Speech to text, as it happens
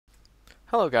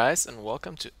Hello guys and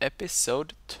welcome to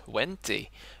episode 20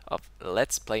 of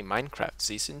Let's Play Minecraft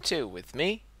Season 2 with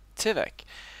me, Tivek.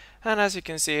 And as you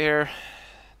can see here,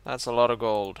 that's a lot of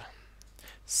gold.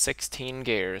 16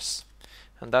 gears.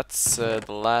 And that's the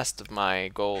last of my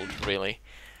gold, really.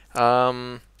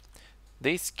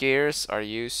 These gears are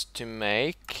used to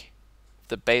make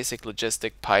the basic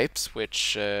logistic pipes,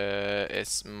 which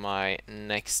is my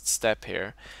next step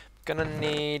here. I'm gonna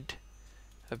need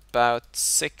about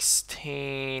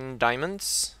 16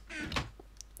 diamonds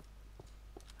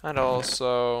and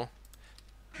also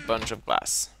a bunch of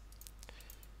glass.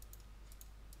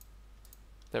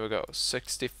 There we go.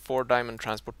 64 diamond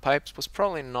transport pipes was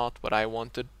probably not what I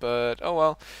wanted, but oh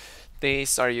well.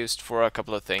 These are used for a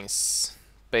couple of things.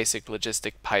 Basic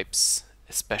logistic pipes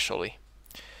especially.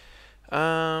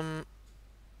 Yeah.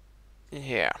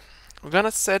 We're gonna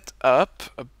set up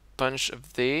a bunch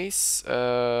of these.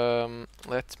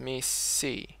 Let me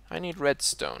see. I need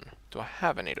redstone. Do I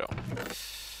have any though?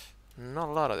 Not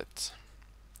a lot of it.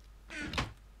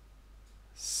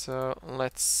 So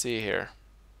let's see here.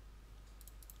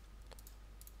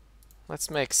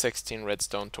 Let's make 16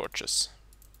 redstone torches.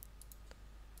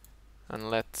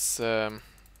 And let's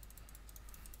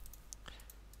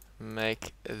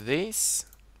make these.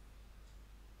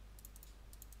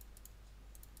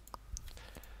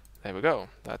 There we go.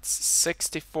 That's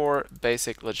 64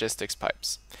 basic logistics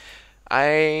pipes.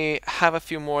 I have a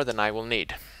few more than I will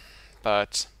need,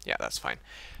 but yeah, that's fine.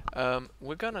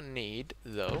 We're gonna need,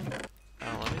 though,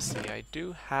 let me see, I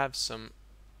do have some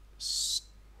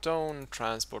stone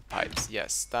transport pipes.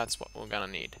 Yes, that's what we're gonna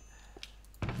need.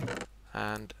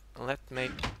 And let me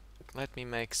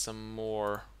make some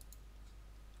more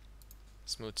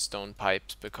smooth stone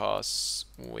pipes, because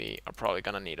we are probably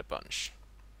gonna need a bunch.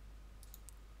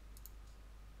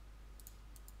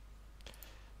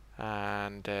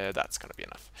 And that's gonna be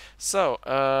enough. So,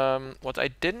 what I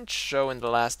didn't show in the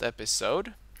last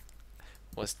episode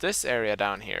was this area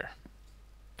down here.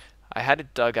 I had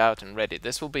it dug out and ready.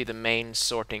 This will be the main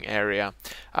sorting area.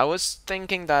 I was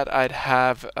thinking that I'd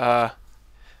have that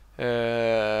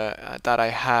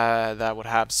would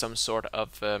have some sort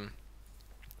of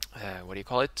what do you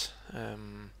call it?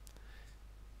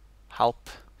 Help.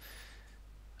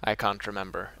 I can't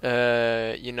remember.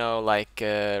 You know, like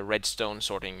redstone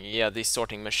sorting. Yeah, these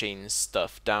sorting machines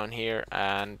stuff down here,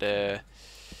 and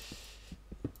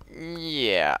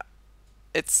yeah,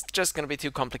 it's just gonna be too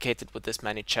complicated with this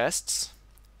many chests.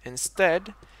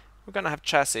 Instead, we're gonna have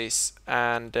chassis,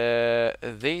 and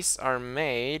these are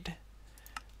made.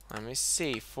 Let me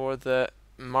see, for the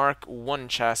Mark 1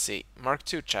 chassis, Mark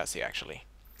 2 chassis actually,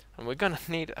 and we're gonna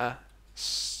need a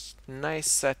nice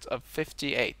set of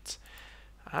 58.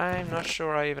 I'm not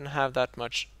sure I even have that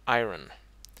much iron.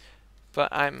 But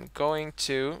I'm going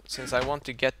to, since I want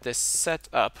to get this set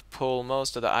up, pull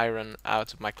most of the iron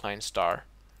out of my Klein star.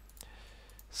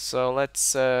 So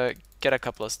let's get a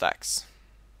couple of stacks.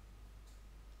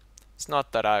 It's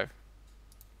not that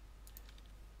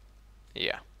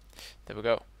yeah, there we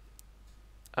go.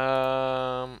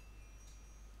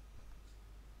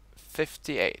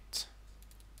 58.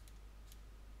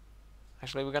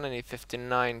 Actually, we're gonna need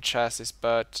 59 chassis,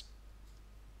 but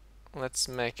let's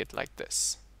make it like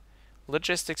this.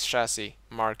 Logistics chassis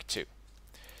Mark II.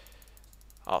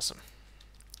 Awesome.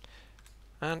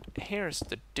 And here's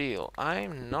the deal.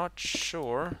 I'm not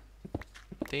sure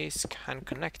these can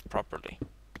connect properly.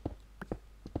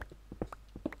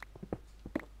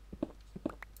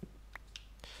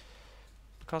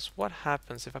 Because what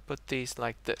happens if I put these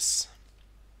like this?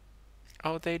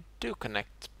 Oh, they do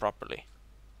connect properly.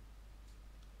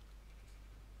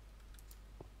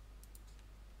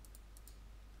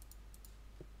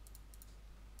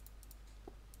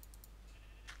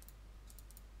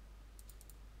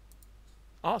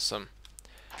 Awesome.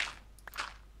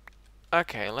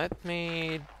 Okay, let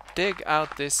me dig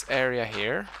out this area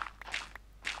here,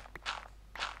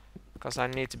 because I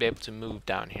need to be able to move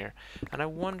down here. And I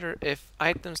wonder if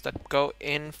items that go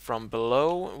in from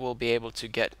below will be able to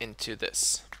get into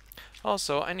this.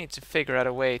 Also, I need to figure out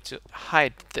a way to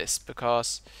hide this,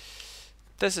 because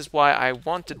this is why I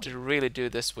wanted to really do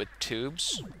this with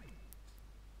tubes.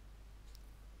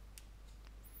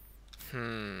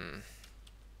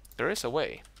 There is a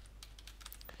way.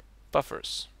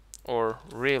 Buffers. Or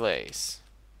relays.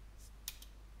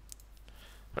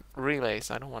 But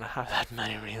relays, I don't want to have that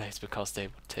many relays, because they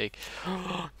would take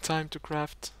time to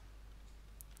craft.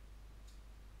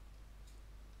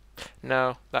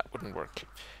 No, that wouldn't work.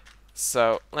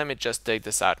 So let me just dig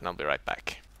this out and I'll be right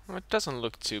back. Well, it doesn't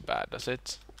look too bad, does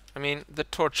it? I mean, the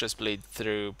torches bleed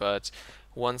through, but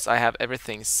once I have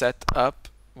everything set up,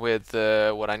 with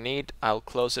what I need, I'll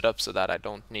close it up so that I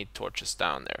don't need torches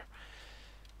down there.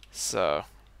 So,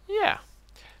 yeah.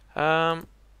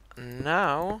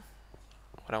 Now,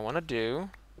 what I want to do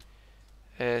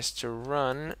is to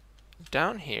run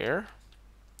down here.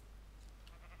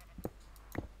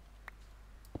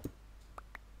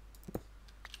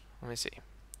 Let me see.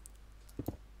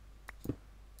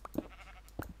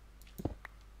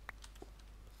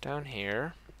 Down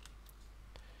here.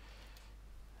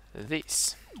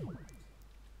 These.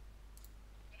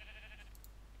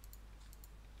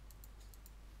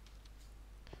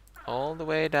 All the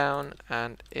way down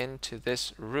and into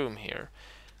this room here.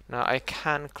 Now I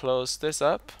can close this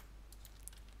up,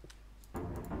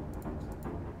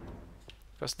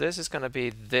 because this is going to be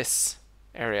this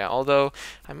area, although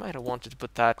I might have wanted to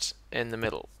put that in the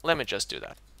middle. Let me just do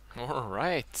that.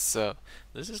 Alright, so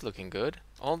this is looking good.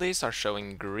 All these are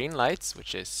showing green lights,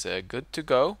 which is good to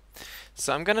go.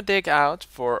 So I'm gonna dig out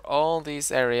for all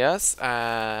these areas,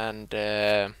 and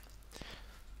we'll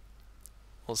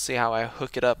see how I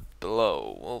hook it up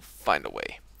below. We'll find a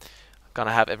way. I'm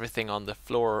gonna have everything on the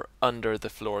floor, under the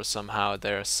floor somehow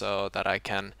there, so that I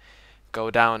can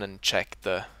go down and check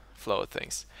the flow of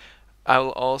things. I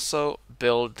will also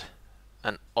build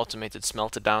an automated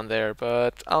smelter down there,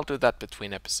 but I'll do that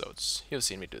between episodes. You've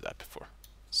seen me do that before.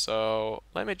 So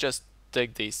let me just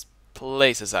dig these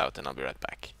places out and I'll be right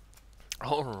back.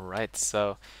 Alright,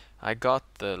 so I got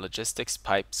the logistics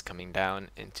pipes coming down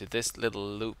into this little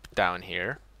loop down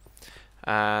here,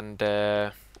 and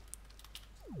I'm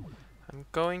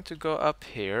going to go up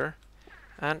here.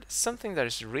 And something that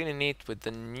is really neat with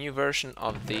the new version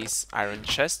of these iron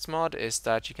chests mod is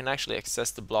that you can actually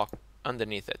access the block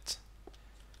underneath it.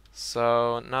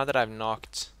 So now that I've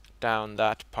knocked down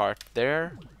that part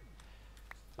there,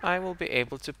 I will be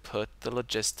able to put the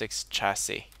logistics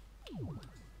chassis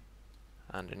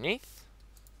underneath,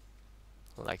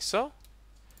 like so,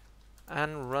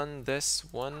 and run this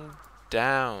one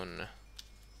down.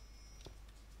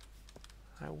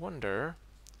 I wonder...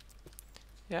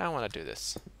 yeah, I want to do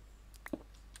this.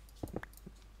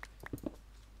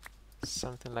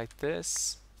 Something like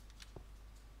this.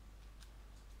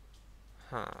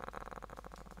 Huh.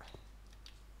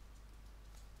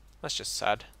 That's just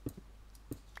sad.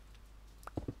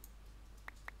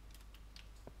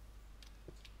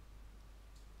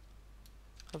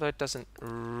 Although it doesn't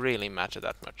really matter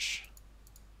that much.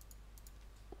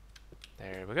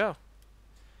 There we go.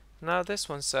 Now this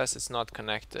one says it's not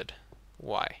connected.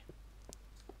 Why?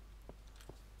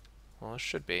 Well, it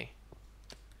should be.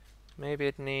 Maybe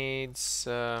it needs...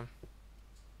 there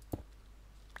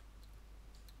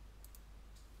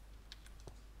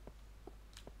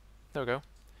we go.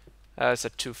 It's a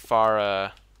too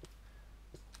far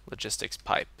logistics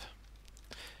pipe.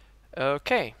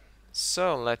 Okay,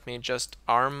 so let me just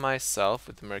arm myself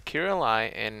with the Mercurial Eye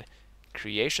in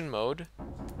creation mode.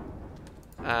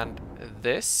 And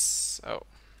this... oh.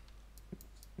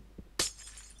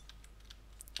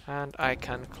 And I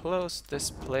can close this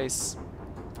place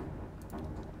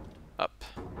up.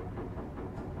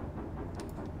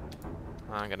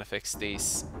 I'm gonna fix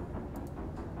these.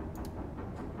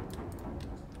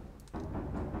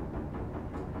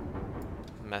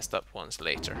 Messed up ones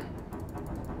later.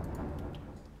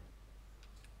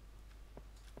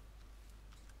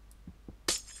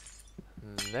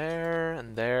 There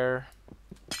and there.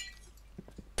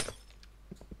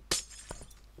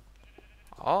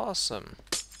 Awesome.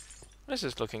 This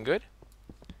is looking good.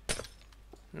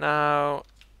 Now,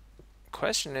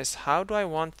 question is, how do I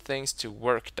want things to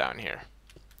work down here?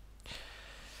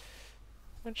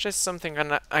 Which is something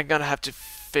I'm gonna have to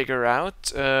figure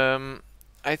out.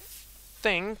 I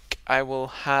think I will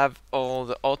have all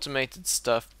the automated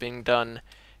stuff being done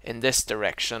in this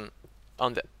direction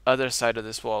on the other side of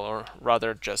this wall, or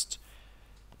rather just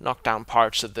knock down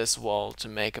parts of this wall to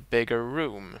make a bigger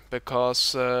room,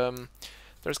 because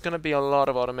there's gonna be a lot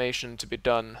of automation to be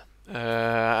done,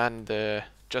 and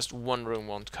just one room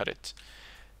won't cut it.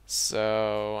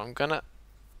 So I'm gonna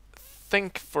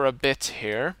think for a bit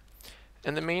here.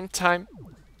 In the meantime,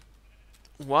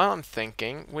 while I'm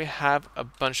thinking, we have a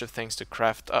bunch of things to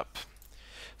craft up.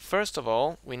 First of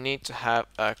all, we need to have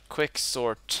a quick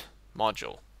sort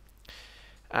module.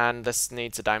 And this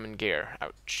needs a diamond gear.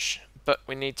 Ouch. But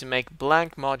we need to make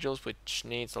blank modules, which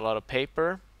needs a lot of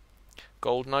paper,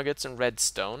 gold nuggets, and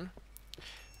redstone.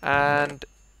 And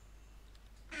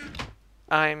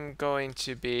I'm going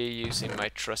to be using my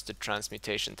trusted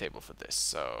transmutation table for this,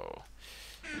 so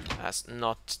as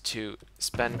not to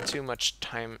spend too much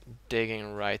time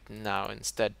digging right now,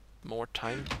 instead more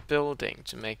time building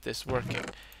to make this working.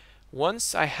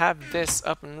 Once I have this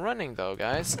up and running though,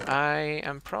 guys, I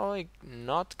am probably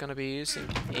not gonna be using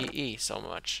EE so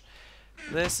much.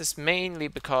 This is mainly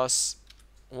because,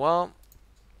 well,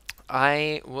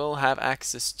 I will have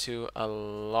access to a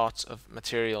lot of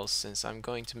materials since I'm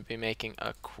going to be making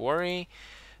a quarry,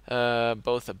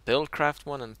 both a Buildcraft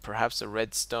one and perhaps a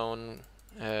redstone,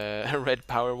 a red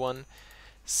power one.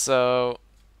 So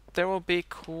there will be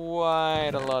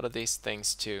quite a lot of these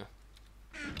things to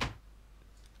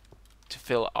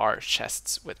fill our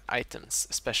chests with items,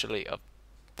 especially of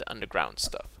the underground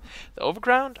stuff. The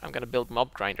overground, I'm gonna build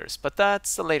mob grinders, but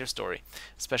that's a later story,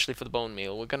 especially for the bone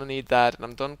meal. We're gonna need that, and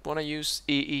I don't want to use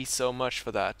EE so much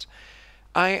for that.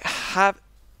 I have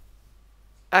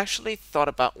actually thought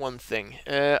about one thing.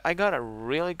 I got a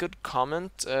really good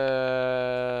comment.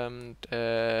 I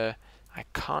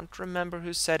can't remember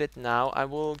who said it now. I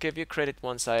will give you credit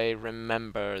once I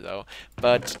remember, though.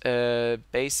 But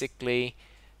basically,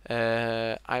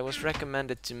 I was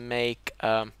recommended to make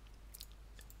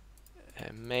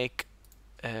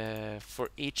for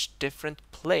each different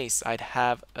place I'd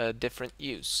have a different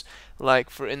use. Like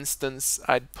for instance,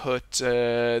 I'd put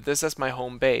this as my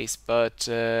home base, but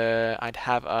I'd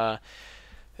have a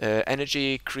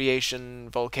energy creation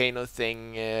volcano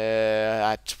thing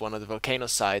at one of the volcano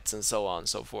sites and so on and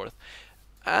so forth.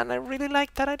 And I really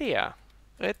like that idea.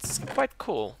 It's quite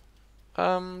cool.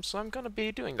 So I'm gonna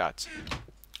be doing that.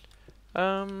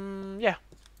 Yeah.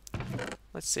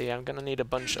 Let's see, I'm gonna need a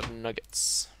bunch of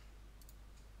nuggets.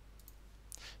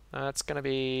 That's gonna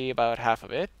be about half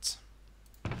of it.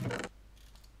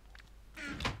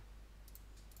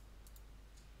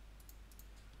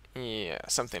 Yeah,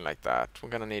 something like that. We're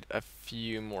gonna need a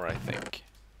few more, I think.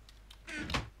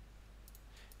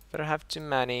 Better have too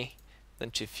many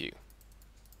than too few.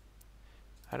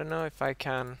 I don't know if I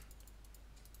can...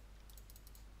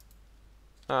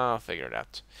 I'll figure it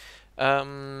out.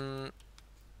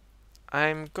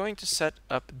 I'm going to set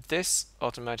up this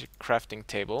automatic crafting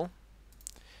table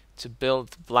to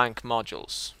build blank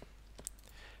modules.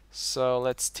 So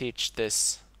let's teach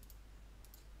this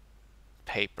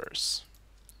papers.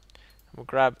 We'll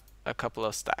grab a couple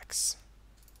of stacks,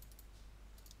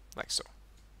 like so.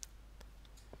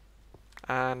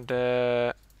 And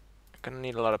I'm gonna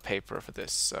need a lot of paper for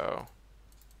this, so...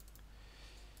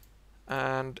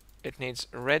 And it needs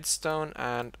redstone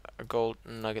and a gold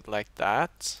nugget like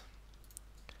that.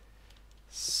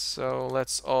 So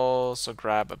let's also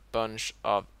grab a bunch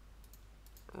of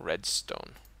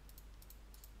redstone.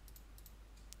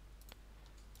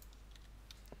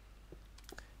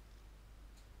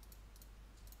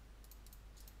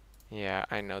 Yeah,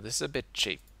 I know this is a bit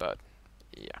cheap, but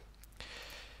yeah.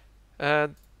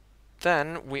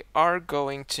 Then we are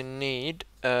going to need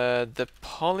the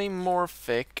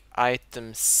polymorphic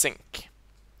item sink.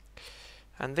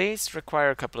 And these require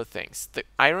a couple of things. The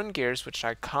iron gears, which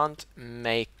I can't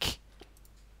make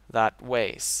that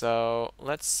way. So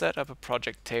let's set up a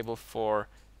project table for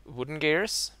wooden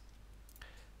gears.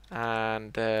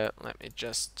 And let me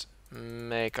just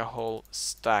make a whole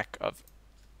stack of,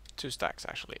 2 stacks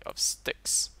actually, of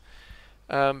sticks.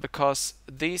 Because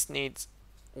these need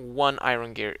 1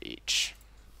 iron gear each.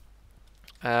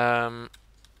 I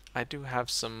do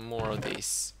have some more of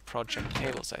these project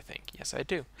tables, I think. Yes, I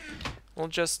do. We'll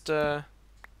just put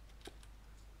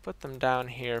them down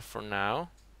here for now.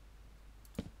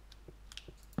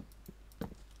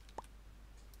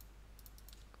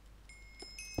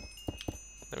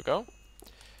 There we go.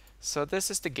 So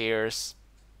this is the gears.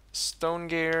 Stone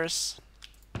gears.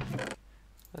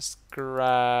 Let's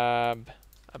grab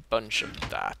a bunch of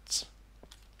that.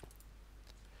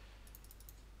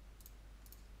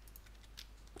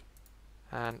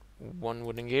 And 1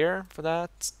 wooden gear for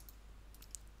that.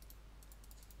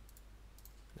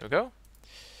 There we go.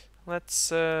 Let's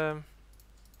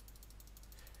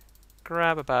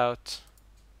grab about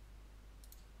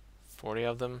 40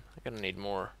 of them. I'm gonna need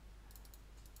more.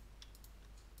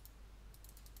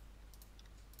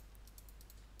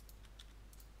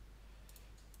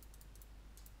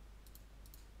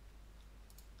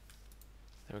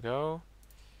 There we go.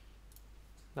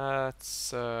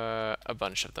 That's a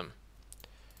bunch of them.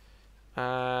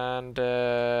 And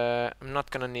I'm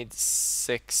not gonna need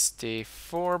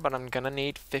 64, but I'm gonna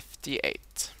need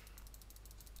 58.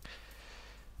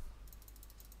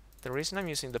 The reason I'm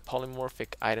using the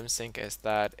polymorphic item sink is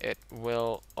that it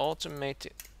will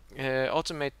automatically.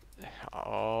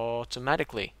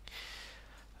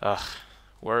 Ugh,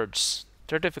 words.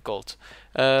 They're difficult.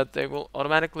 They will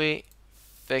automatically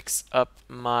fix up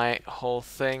my whole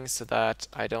thing so that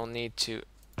I don't need to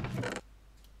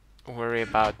worry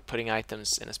about putting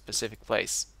items in a specific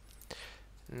place.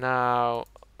 Now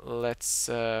let's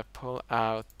pull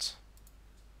out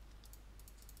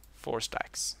 4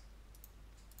 stacks.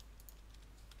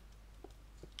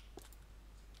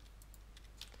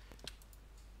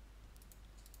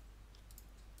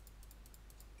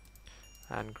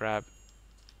 And grab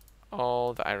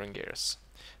all the iron gears.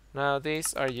 Now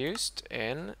these are used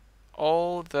in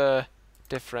all the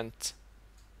different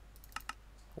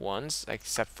ones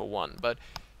except for one, but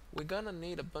we're gonna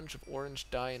need a bunch of orange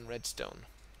dye and redstone.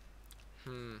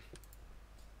 We're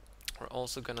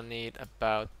also gonna need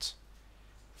about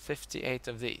 58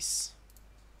 of these.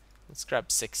 Let's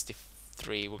grab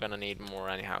 63. We're gonna need more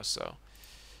anyhow, so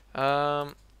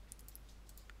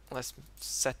let's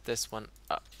set this one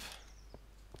up.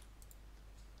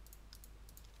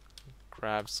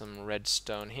 Grab some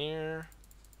redstone here,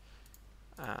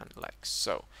 and like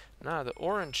so. Now the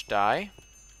orange dye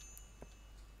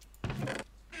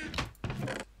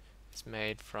is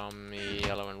made from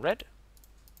yellow and red.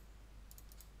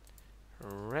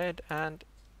 Red and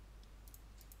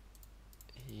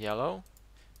yellow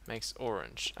makes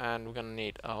orange, and we're gonna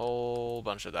need a whole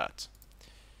bunch of that.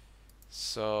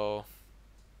 So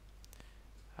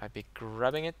I'd be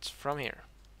grabbing it from here.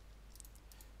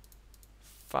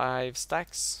 5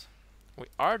 stacks. We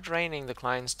are draining the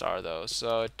Klein star though,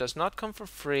 so it does not come for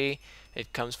free,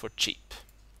 it comes for cheap.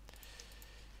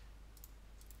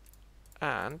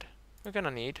 And we're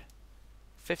gonna need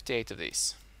 58 of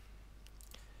these.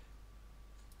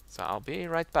 So I'll be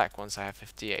right back once I have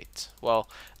 58. Well,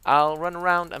 I'll run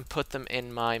around and put them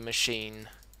in my machine,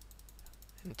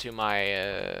 into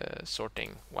my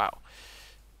sorting. Wow,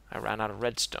 I ran out of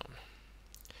redstone.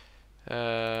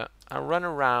 I'll run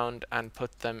around and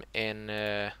put them in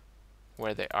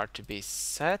where they are to be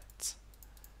set.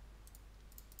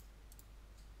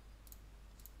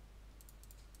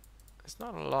 There's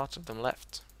not a lot of them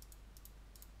left.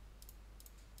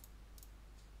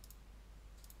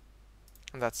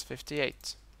 And that's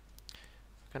 58.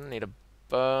 Gonna need a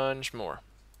bunch more.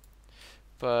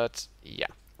 But yeah,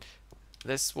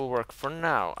 this will work for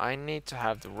now. I need to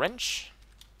have the wrench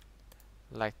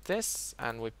like this,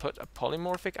 and we put a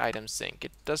polymorphic item sink.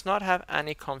 It does not have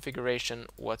any configuration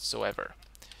whatsoever.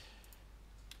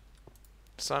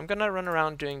 So I'm gonna run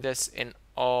around doing this in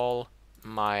all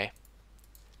my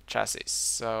chassis.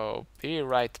 So be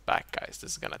right back, guys.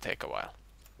 This is gonna take a while.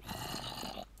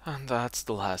 And that's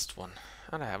the last one.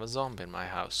 And I have a zombie in my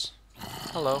house.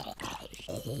 Hello.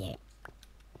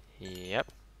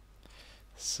 Yep.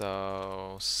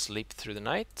 So sleep through the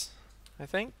night, I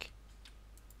think.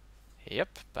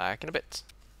 Yep, back in a bit.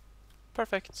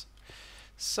 Perfect.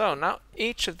 So now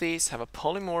each of these have a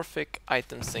polymorphic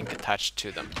item sink attached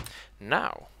to them.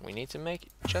 Now we need to make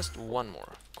just one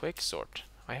more. Quick sort.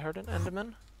 I heard an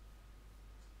Enderman?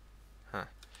 Huh.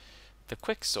 The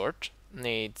quick sort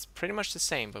needs pretty much the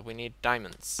same, but we need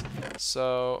diamonds.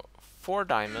 So 4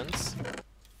 diamonds,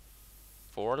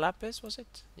 4 lapis, was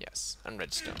it? Yes, and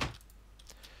redstone.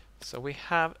 So we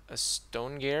have a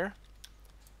stone gear,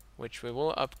 which we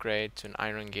will upgrade to an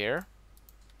iron gear,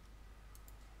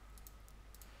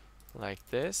 like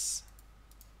this,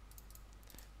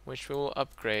 which we will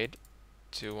upgrade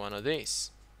to one of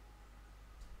these.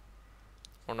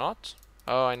 Or not?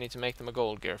 Oh, I need to make them a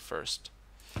gold gear first.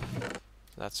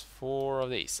 That's 4 of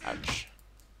these. Ouch.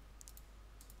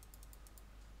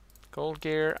 Gold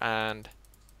gear and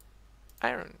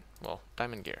iron, well,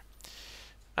 diamond gear.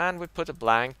 And we put a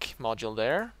blank module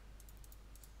there.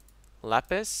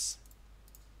 Lapis.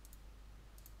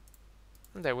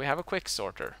 And there we have a quick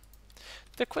sorter.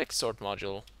 The quick sort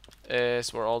module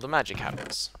is where all the magic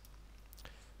happens.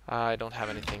 I don't have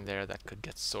anything there that could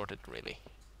get sorted really.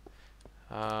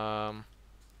 Can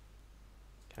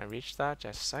I reach that?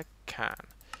 Yes, I can.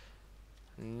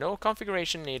 No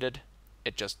configuration needed.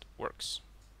 It just works.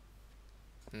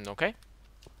 Okay.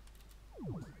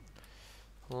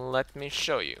 Let me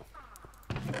show you.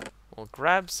 We'll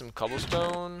grab some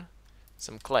cobblestone,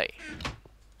 some clay,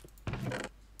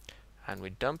 and we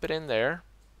dump it in there,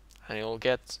 and it will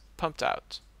get pumped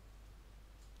out.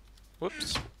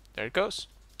 Whoops, there it goes.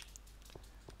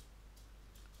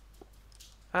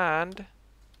 And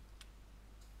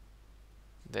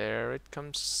there it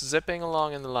comes zipping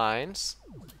along in the lines,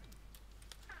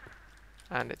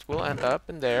 and it will end up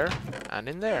in there and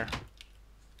in there.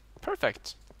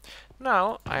 Perfect.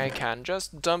 Now I can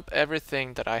just dump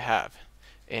everything that I have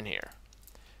in here,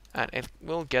 and it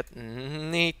will get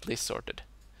neatly sorted.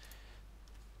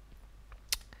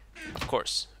 Of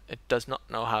course, it does not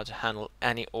know how to handle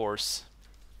any ores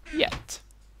yet,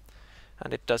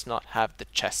 and it does not have the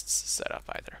chests set up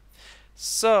either.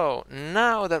 So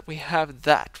now that we have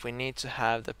that, we need to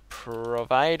have the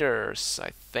providers, I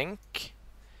think.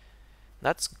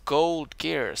 That's gold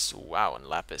gears. Wow, and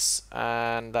lapis.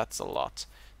 And that's a lot.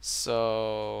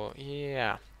 So,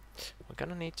 yeah. We're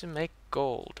gonna need to make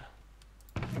gold.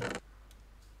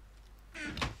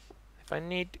 If I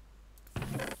need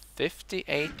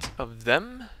 58 of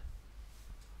them,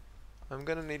 I'm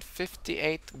gonna need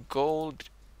 58 gold.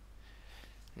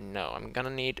 No, I'm gonna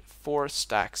need 4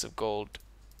 stacks of gold.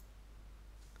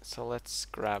 So let's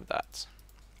grab that.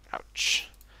 Ouch.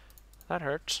 That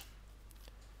hurt.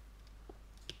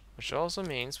 Which also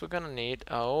means we're gonna need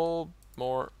a whole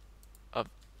more of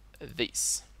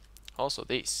these. Also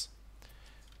these.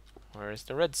 Where is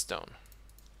the redstone?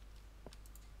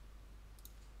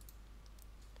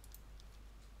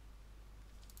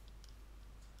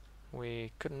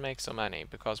 We couldn't make so many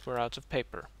because we're out of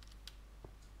paper.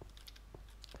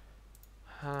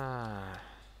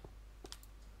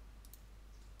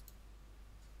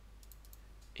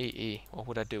 EE, what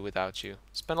would I do without you?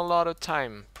 Spend a lot of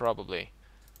time, probably,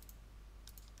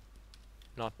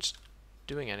 not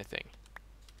doing anything.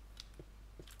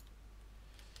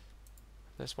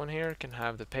 This one here can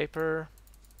have the paper.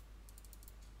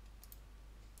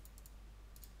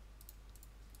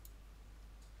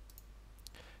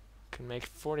 Can make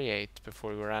 48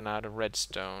 before we ran out of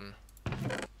redstone.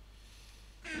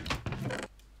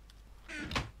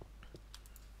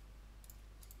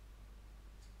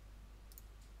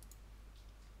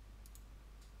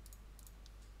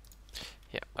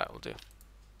 Yeah, that will do.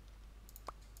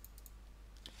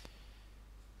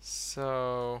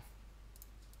 So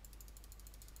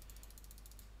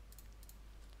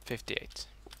 58.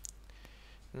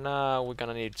 Now we're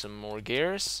gonna need some more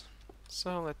gears.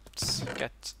 So let's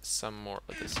get some more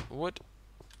of this wood.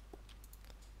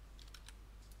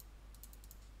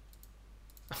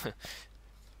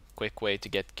 Quick way to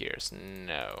get gears.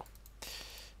 No.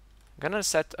 I'm gonna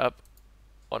set up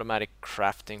automatic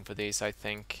crafting for these, I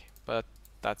think, but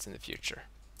that's in the future.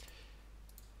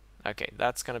 Okay,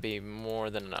 that's gonna be more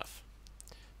than enough.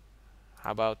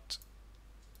 How about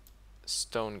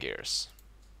stone gears?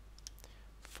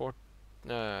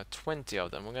 20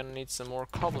 of them. We're gonna need some more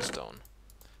cobblestone.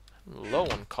 I'm low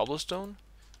on cobblestone?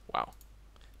 Wow.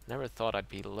 Never thought I'd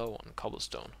be low on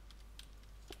cobblestone.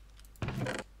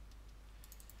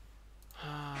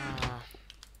 Ah.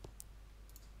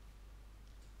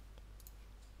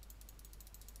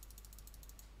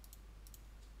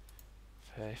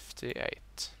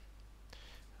 58.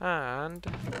 And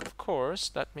of course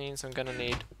that means I'm gonna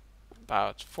need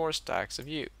about 4 stacks of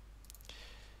you.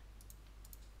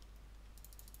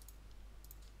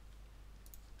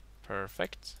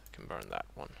 Perfect. I can burn that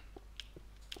one.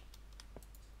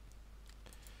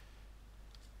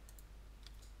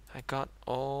 I got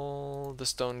all the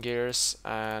stone gears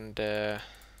and can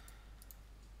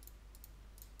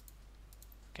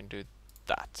do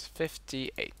that.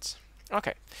 58.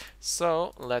 Okay,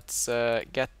 so let's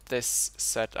get this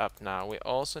set up now. We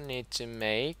also need to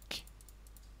make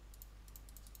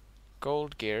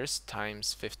gold gears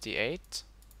times 58.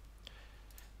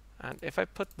 And if I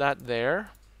put that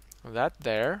there,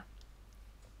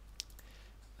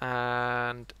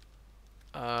 and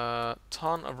a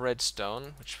ton of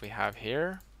redstone, which we have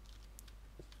here.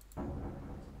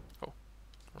 Oh,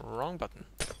 wrong button.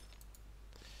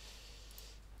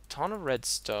 Ton of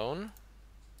redstone.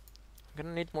 I'm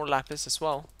gonna need more lapis as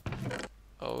well.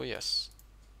 Oh yes.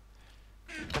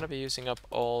 I'm gonna be using up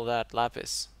all that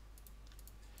lapis.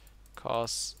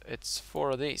 Cause it's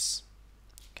 4 of these.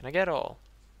 Can I get all?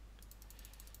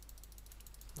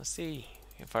 Let's see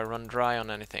if I run dry on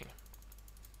anything.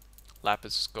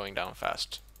 Lapis is going down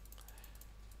fast.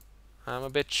 I'm a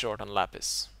bit short on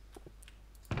lapis.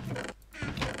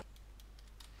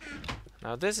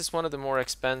 Now this is one of the more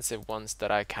expensive ones that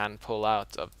I can pull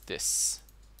out of this.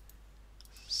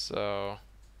 So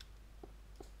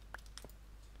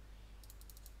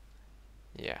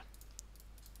yeah.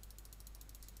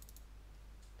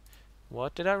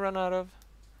 What did I run out of?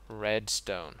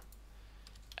 Redstone.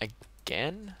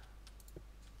 Again?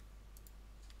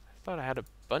 I thought I had a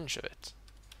bunch of it.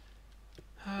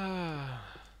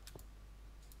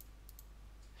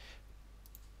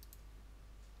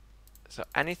 So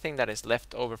anything that is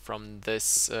left over from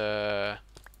this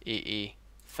EE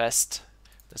fest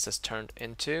this has turned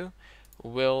into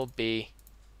will be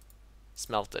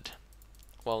smelted.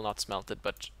 Well, not smelted,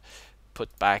 but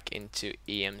put back into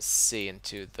EMC,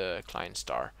 into the client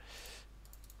star.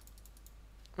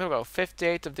 There we go,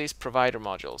 58 of these provider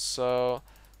modules. So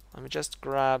let me just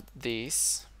grab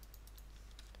these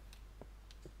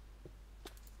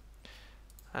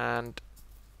and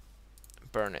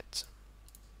burn it.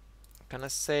 I'm gonna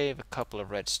save a couple of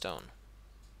redstone.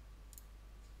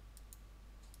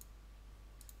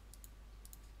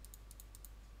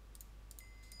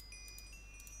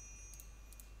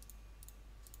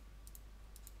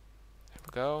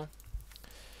 go.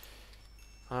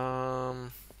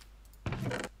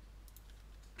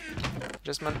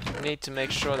 Just need to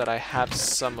make sure that I have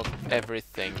some of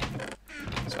everything,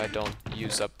 so I don't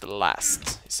use up the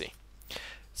last, you see.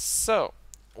 So,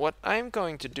 what I'm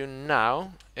going to do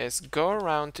now is go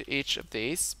around to each of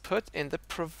these, put in the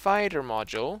provider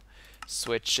module,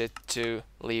 switch it to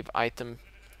leave item,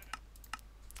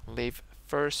 leave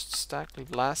first stack,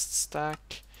 leave last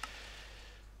stack.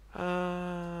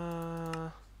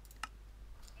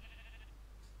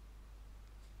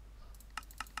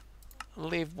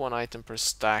 Leave one item per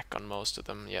stack on most of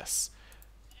them, yes.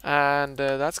 And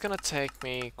that's gonna take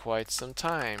me quite some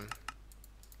time.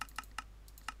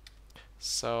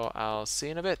 So I'll see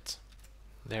you in a bit.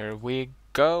 There we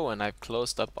go, and I've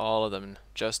closed up all of them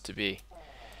just to be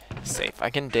safe. I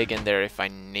can dig in there if I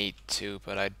need to,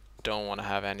 but I don't want to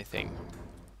have anything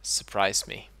surprise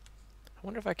me. I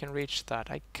wonder if I can reach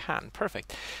that. I can.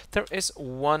 Perfect. There is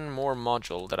one more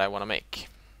module that I want to make.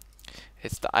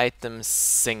 It's the item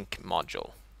sync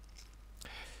module.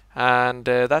 And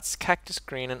that's cactus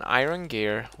green and iron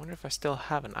gear. I wonder if I still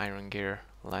have an iron gear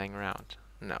lying around.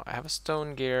 No, I have a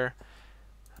stone gear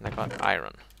and I got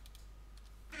iron.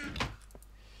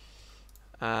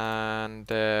 And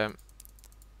the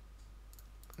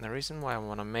reason why I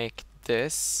want to make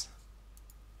this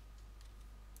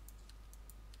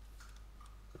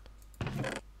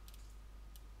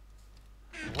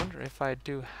I wonder if I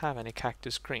do have any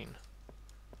cactus green.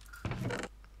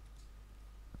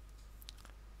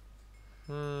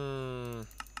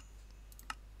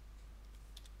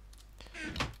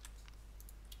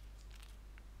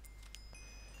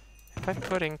 If I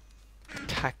put in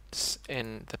cactus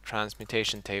in the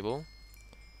transmutation table,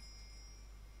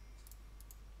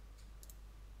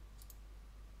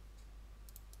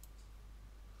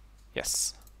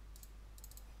 yes,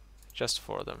 just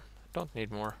for them. Don't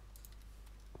need more.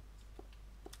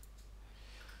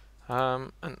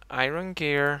 An iron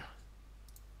gear,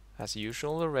 as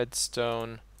usual, a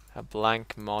redstone, a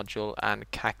blank module,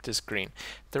 and cactus green.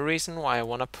 The reason why I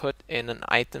want to put in an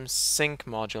item sync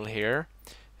module here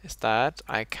is that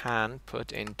I can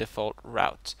put in default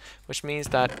route, which means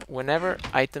that whenever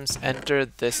items enter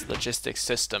this logistics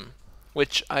system,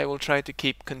 which I will try to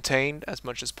keep contained as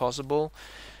much as possible,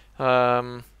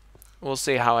 we'll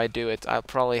see how I do it. I'll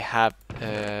probably have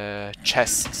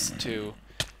chests to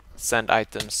send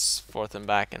items forth and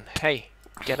back, and hey,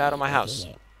 get out of my house.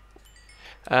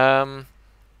 But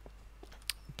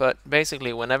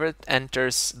basically, whenever it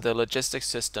enters the logistics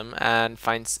system and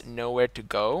finds nowhere to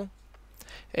go,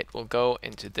 it will go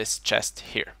into this chest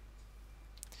here,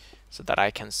 so that I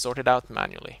can sort it out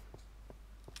manually.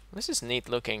 This is neat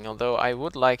looking, although I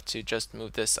would like to just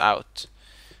move this out.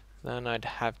 Then I'd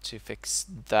have to fix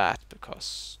that,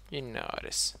 because you know how it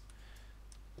is.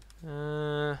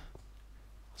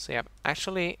 So yeah,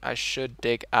 actually I should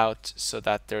dig out so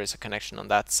that there is a connection on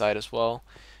that side as well,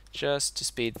 just to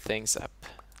speed things up.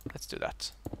 Let's do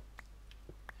that.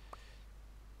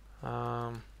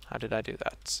 How did I do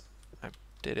that? I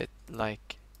did it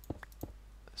like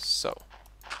so.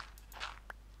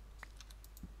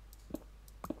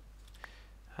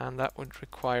 And that would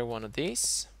require one of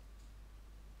these.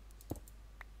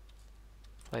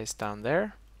 Place down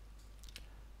there.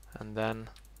 And then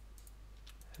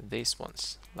these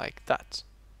ones, like that.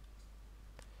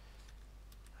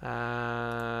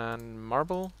 And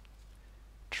marble,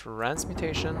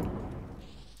 transmutation.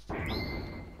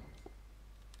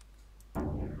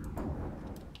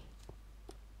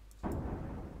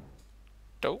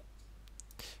 Dope.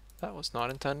 That was not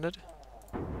intended.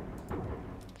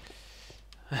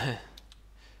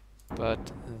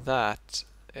 But that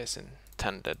is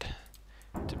intended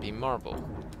to be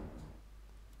marble.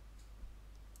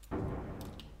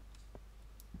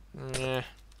 Nah.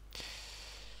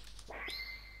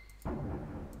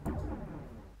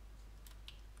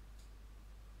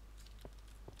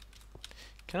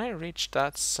 Can I reach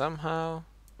that somehow?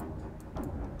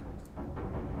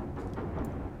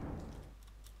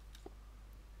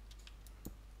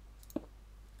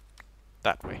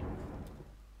 That way.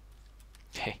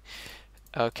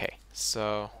 Okay,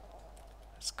 so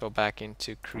let's go back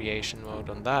into creation mode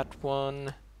on that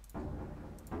one.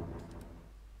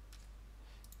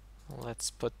 Let's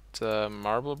put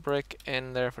marble brick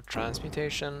in there for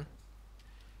transmutation.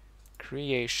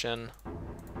 Creation.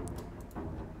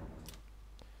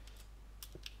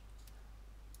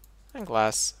 And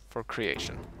glass for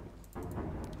creation.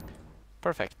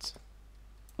 Perfect.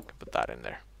 I can put that in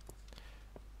there.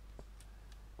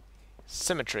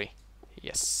 Symmetry.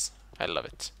 Yes, I love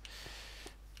it.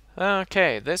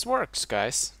 Okay, this works,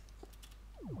 guys.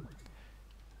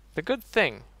 The good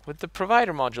thing with the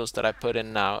provider modules that I put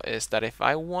in now is that if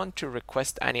I want to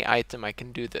request any item, I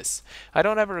can do this. I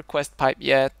don't have a request pipe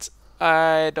yet.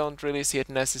 I don't really see it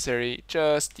necessary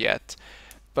just yet.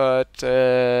 But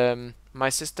my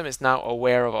system is now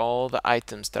aware of all the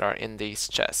items that are in these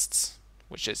chests,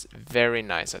 which is very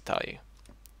nice, I tell you.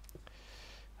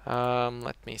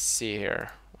 Let me see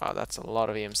here. Wow, that's a lot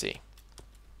of EMC.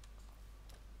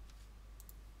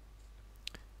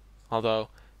 Although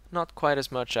not quite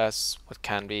as much as what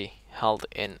can be held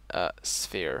in a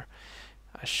sphere.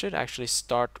 I should actually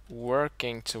start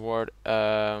working toward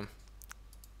Klein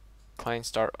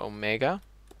star omega.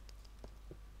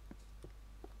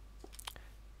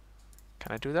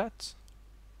 Can I do that?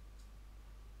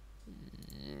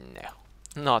 No,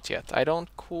 not yet. I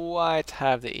don't quite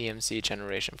have the EMC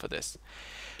generation for this.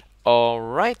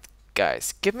 Alright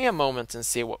guys, give me a moment and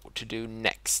see what to do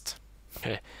next.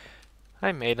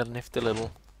 I made a nifty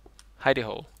little hidey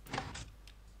hole.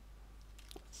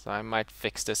 So I might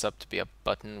fix this up to be a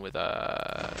button with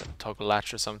a toggle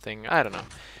latch or something. I don't know.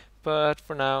 But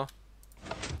for now,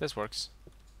 this works.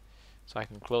 So I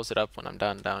can close it up when I'm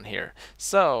done down here.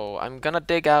 So I'm gonna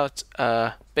dig out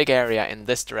a big area in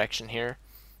this direction here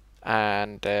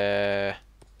and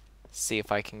see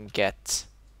if I can get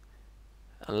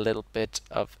a little bit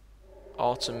of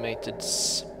automated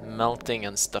smelting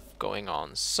and stuff going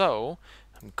on. So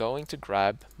I'm going to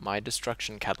grab my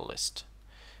destruction catalyst.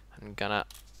 I'm gonna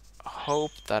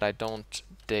hope that I don't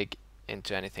dig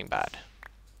into anything bad,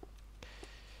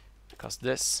 because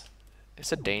this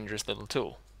is a dangerous little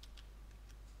tool.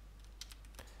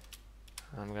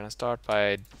 I'm gonna start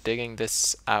by digging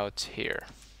this out here.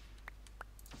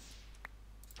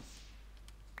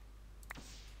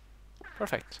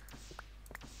 Perfect.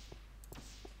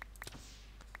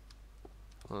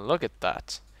 Look at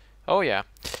that. Oh yeah.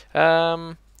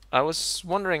 I was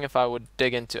wondering if I would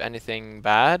dig into anything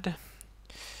bad,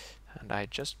 and I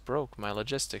just broke my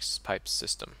logistics pipe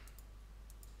system.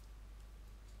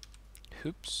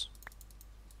 Oops.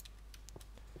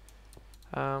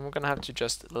 We're gonna have to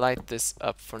just light this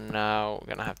up for now.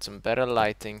 We're gonna have some better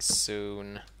lighting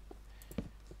soon,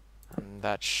 and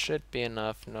that should be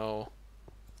enough. No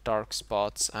dark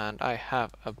spots, and I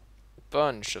have a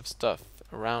bunch of stuff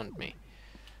around me.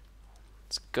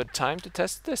 It's a good time to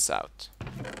test this out.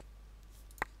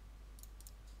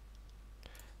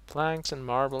 Planks and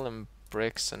marble and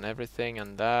bricks and everything,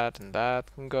 and that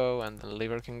can go, and the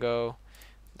lever can go.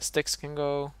 The sticks can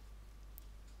go.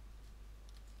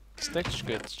 The sticks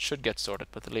should get sorted,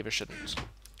 but the lever shouldn't.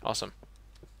 Awesome.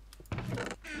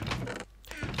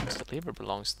 So the lever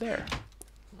belongs there.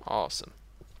 Awesome.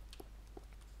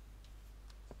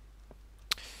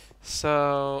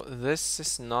 So this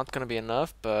is not gonna be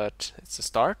enough, but it's a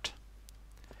start.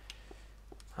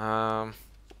 I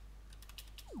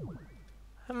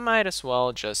might as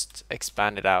well just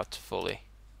expand it out fully.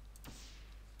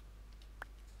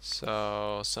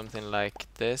 So something like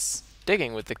this.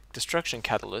 Digging with the destruction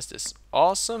catalyst is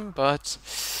awesome, but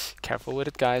careful with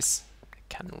it, guys. It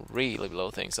can really blow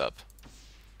things up.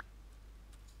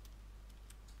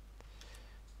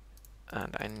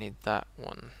 And I need that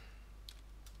one.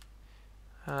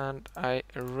 And I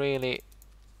really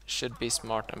should be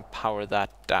smart and power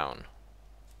that down.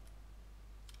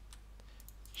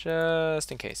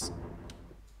 Just in case.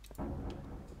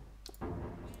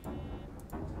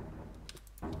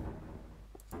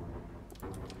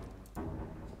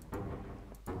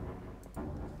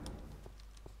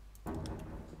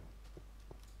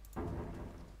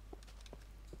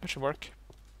 That should work.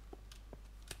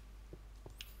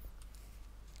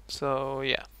 So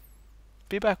yeah.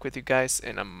 Be back with you guys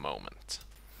in a moment.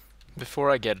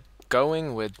 Before I get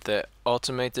going with the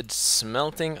automated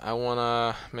smelting, I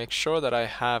wanna make sure that I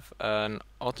have an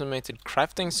automated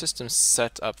crafting system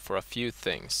set up for a few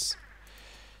things.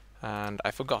 And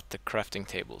I forgot the crafting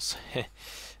tables.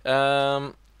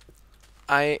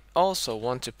 I also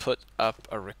want to put up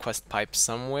a request pipe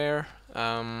somewhere.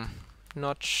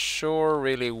 Not sure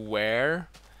really where,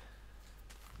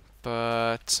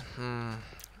 but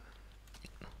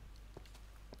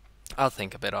I'll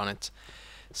think a bit on it.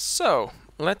 So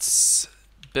let's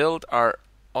build our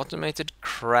automated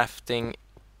crafting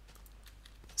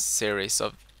series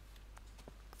of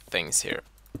things here.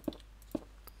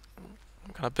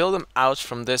 I'm gonna build them out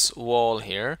from this wall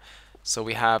here, so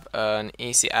we have an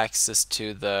easy access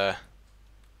to the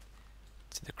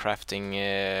crafting,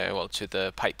 well, to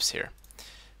the pipes here.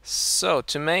 So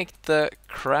to make the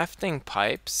crafting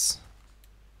pipes,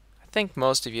 I think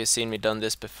most of you have seen me done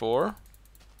this before.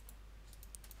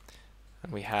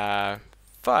 And we have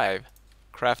 5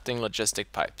 crafting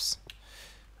logistic pipes.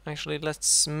 Actually,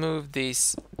 let's move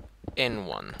these in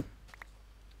one.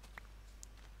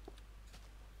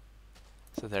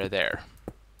 So they're there.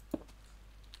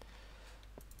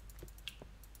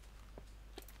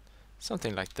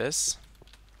 Something like this.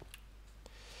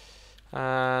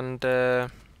 And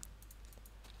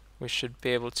we should be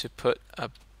able to put a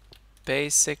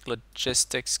basic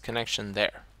logistics connection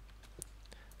there.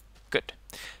 Good.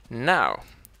 Now,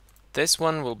 this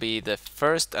one will be the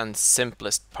first and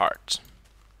simplest part.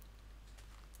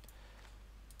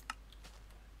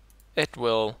 It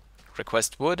will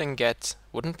request wood and get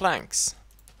wooden planks.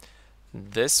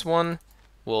 This one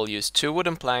will use 2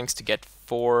 wooden planks to get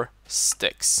 4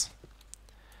 sticks.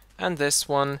 And this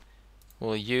one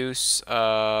will use,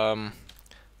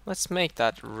 let's make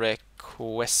that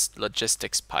request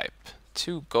logistics pipe.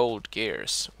 2 gold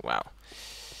gears. Wow.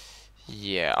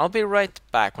 Yeah, I'll be right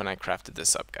back when I crafted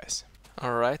this up, guys.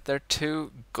 Alright, there are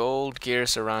 2 gold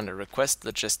gears around a request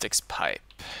logistics pipe.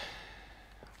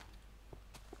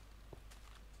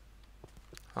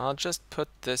 I'll just put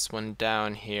this one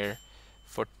down here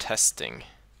for testing.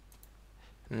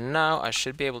 Now I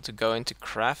should be able to go into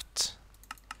craft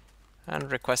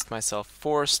and request myself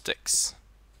 4 sticks.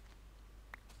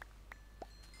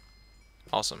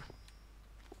 Awesome.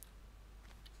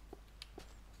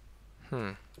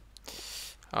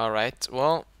 Alright,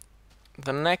 well,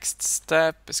 the next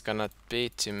step is gonna be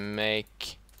to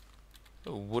make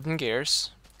wooden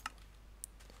gears,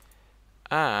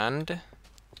 and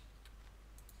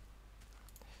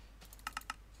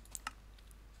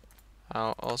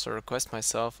I'll also request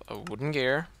myself a wooden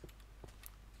gear.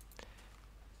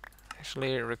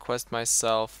 Actually, request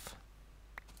myself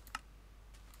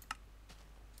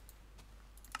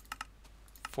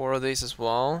 4 of these as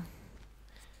well,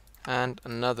 and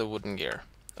another wooden gear.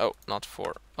 Oh, not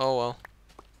 4. Oh well.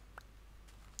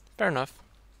 Fair enough.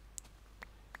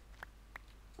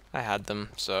 I had them,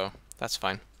 so that's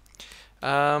fine.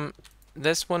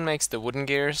 This one makes the wooden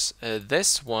gears.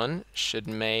 This one should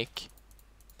make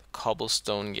the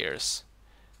cobblestone gears.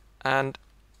 And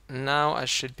now I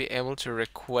should be able to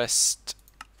request...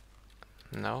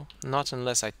 No, not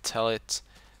unless I tell it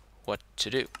what to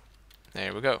do.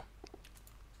 There we go.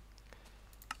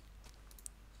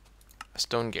 A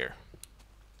stone gear.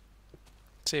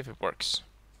 Let's see if it works.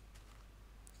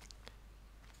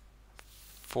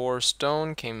 4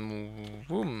 stone came...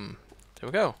 Boom. There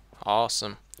we go.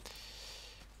 Awesome.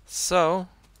 So,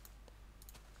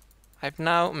 I've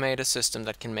now made a system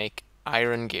that can make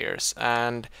iron gears,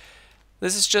 and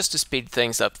this is just to speed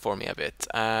things up for me a bit.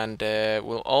 And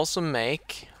we'll also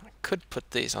make... I could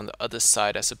put these on the other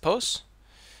side, I suppose.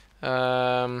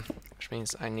 Which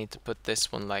means I need to put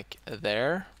this one like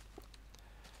there.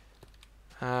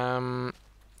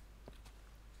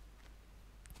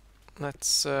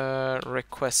 Let's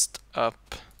request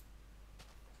up.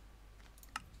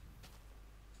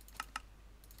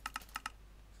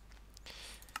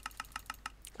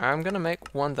 I'm gonna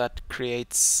make one that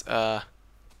creates an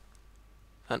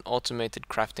automated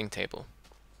crafting table.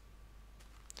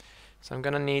 So I'm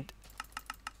gonna need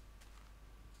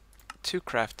 2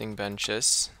 crafting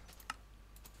benches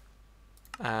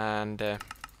and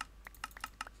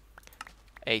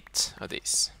 8 of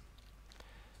these.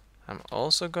 I'm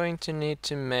also going to need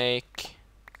to make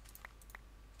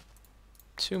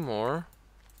 2 more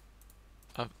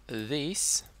of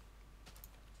these.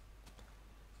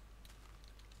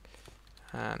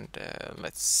 And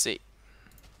let's see.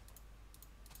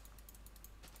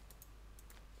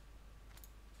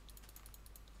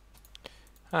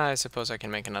 I suppose I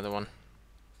can make another one.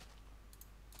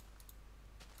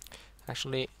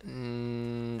 Actually,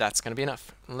 that's gonna be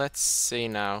enough. Let's see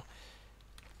now.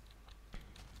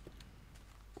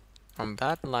 On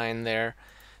that line there,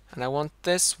 and I want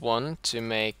this one to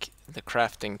make the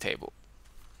crafting table.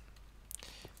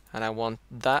 And I want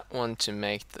that one to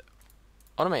make the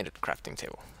automated crafting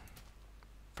table.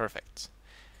 Perfect.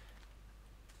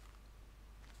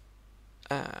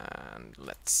 And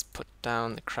let's put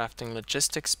down the crafting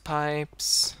logistics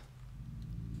pipes.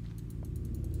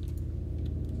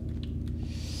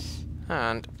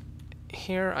 And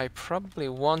here I probably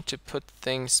want to put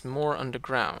things more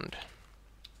underground.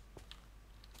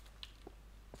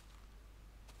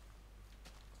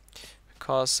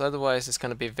 Because otherwise it's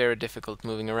going to be very difficult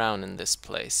moving around in this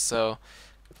place. So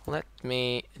let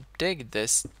me dig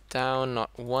this down,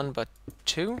 not 1 but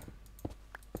 2.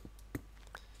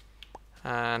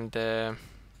 And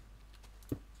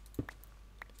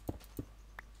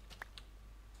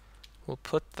we'll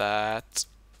put that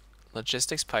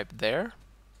logistics pipe there.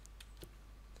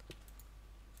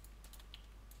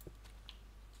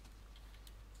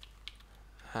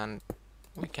 And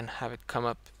we can have it come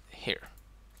up here.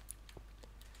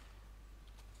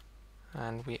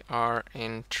 And we are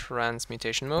in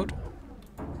transmutation mode.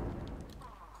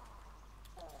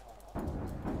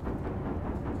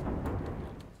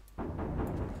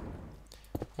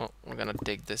 Well, we're gonna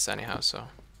dig this anyhow, so.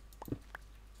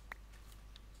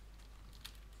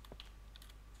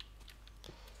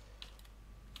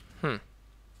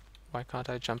 Why can't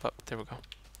I jump up? There we go.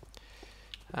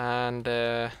 And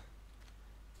that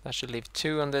should leave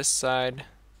 2 on this side,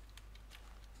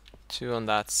 2 on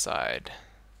that side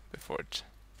before it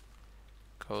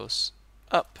goes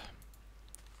up.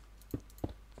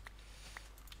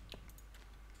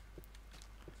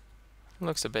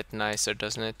 Looks a bit nicer,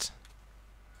 doesn't it?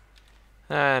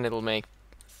 And it'll make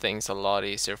things a lot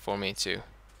easier for me to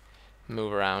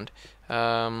move around.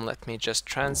 Let me just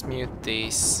transmute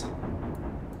these.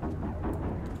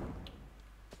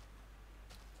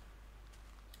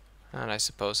 And I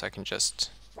suppose I can just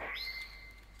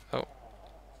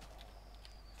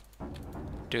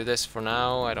do this for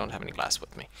now. I don't have any glass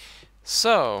with me.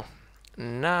 So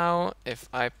now if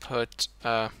I put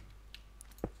one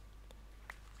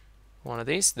of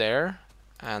these there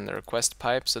and the request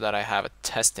pipe so that I have a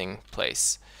testing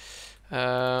place,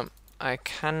 I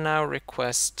can now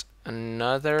request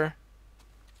another.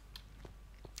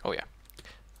 Oh yeah,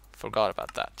 forgot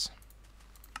about that.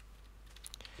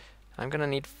 I'm gonna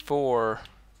need 3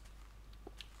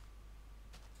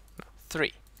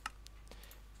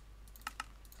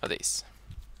 of these.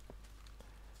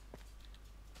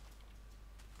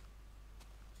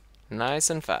 Nice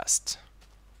and fast.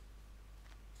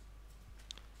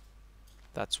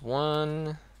 That's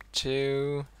 1,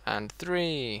 2, and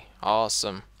 3.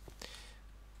 Awesome.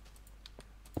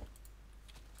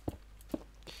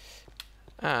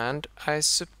 And I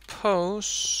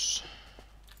suppose,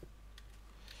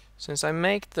 since I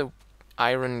make the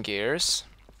iron gears,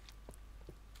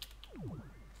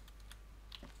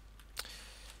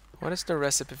 what is the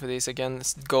recipe for these again?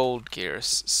 It's gold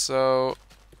gears. So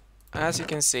as you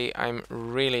can see, I'm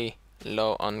really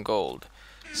low on gold.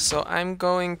 So I'm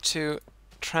going to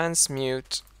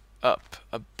transmute up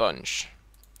a bunch.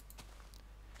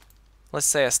 Let's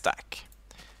say a stack.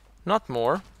 Not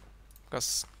more,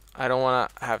 because I don't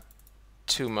want to have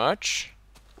too much.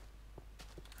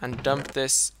 And dump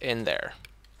this in there.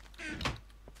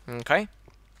 Okay.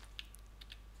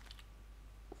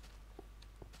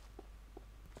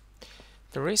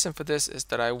 The reason for this is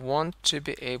that I want to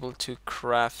be able to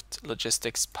craft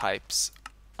logistics pipes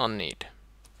on need.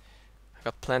 I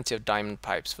got plenty of diamond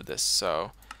pipes for this,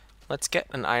 so let's get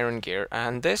an iron gear.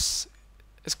 And this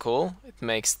is cool. It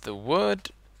makes the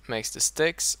wood, makes the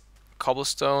sticks,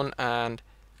 cobblestone, and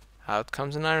out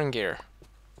comes an iron gear.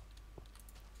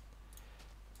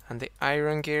 And the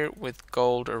iron gear with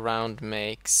gold around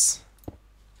makes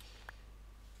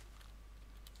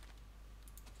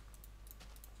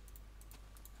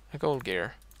a gold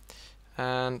gear.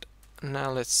 And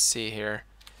now let's see here.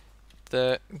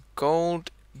 The gold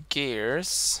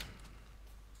gears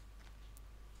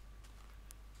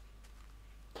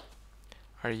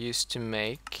are used to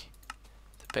make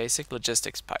the basic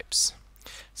logistics pipes.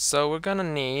 So we're gonna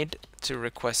need to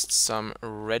request some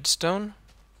redstone.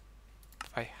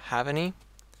 If I have any.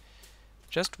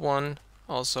 Just 1,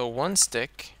 also 1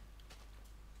 stick.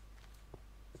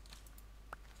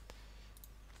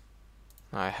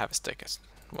 I have a stick as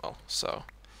well, so.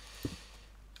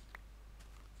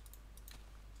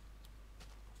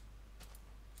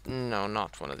 No,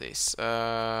 not one of these.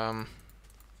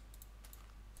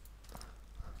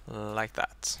 Like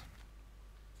that.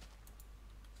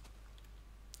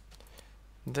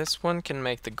 This one can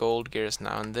make the gold gears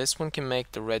now, and this one can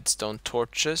make the redstone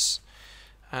torches.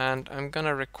 And I'm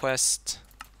gonna request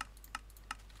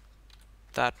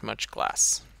that much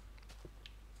glass.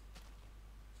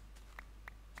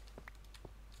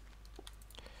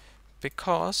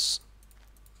 Because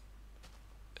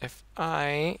if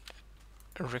I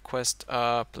request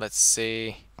up, let's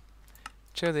see,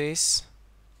 2 of these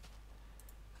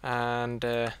and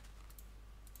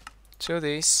 2 of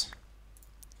these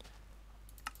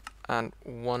and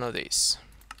 1 of these.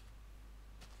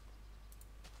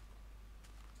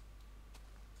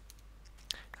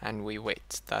 And we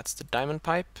wait. That's the diamond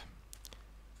pipe.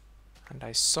 And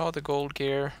I saw the gold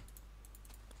gear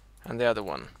and the other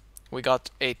one. We got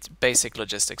 8 basic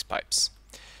logistics pipes.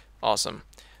 Awesome.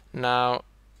 Now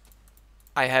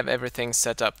I have everything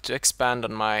set up to expand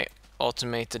on my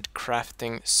automated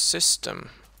crafting system.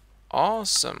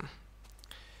 Awesome.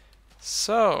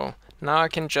 So now I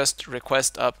can just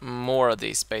request up more of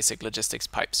these basic logistics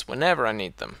pipes whenever I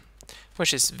need them,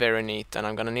 which is very neat, and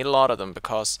I'm gonna need a lot of them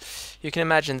because you can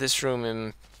imagine this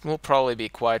room will probably be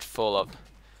quite full of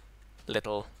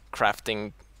little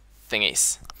crafting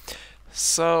thingies.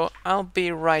 So I'll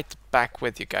be right back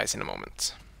with you guys in a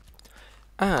moment.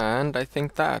 And I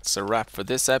think that's a wrap for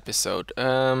this episode.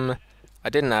 I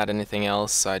didn't add anything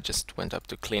else. I just went up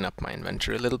to clean up my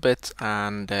inventory a little bit,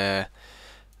 and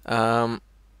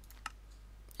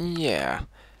yeah.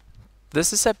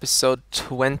 This is episode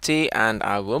 20, and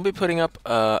I will be putting up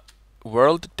a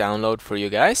world download for you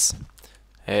guys.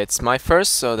 It's my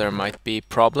first, so there might be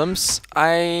problems.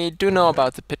 I do know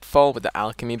about the pitfall with the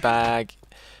alchemy bag,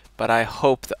 but I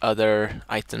hope the other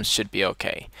items should be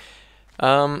okay.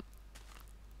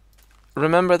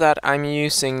 Remember that I'm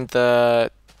using the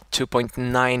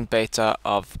 2.9 beta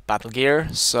of Battle Gear,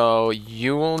 so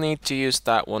you will need to use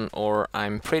that one, or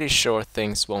I'm pretty sure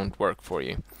things won't work for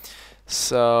you.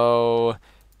 So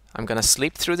I'm gonna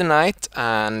sleep through the night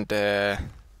and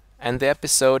end the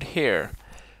episode here.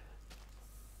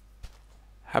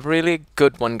 Have a really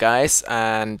good one, guys,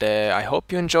 and I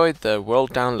hope you enjoyed the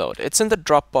world download. It's in the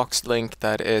Dropbox link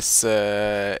that is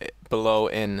below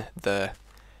in the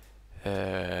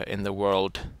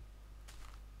world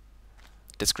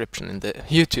description, in the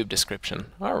YouTube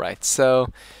description. Alright, so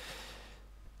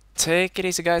take it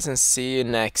easy, guys, and see you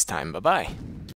next time. Bye-bye.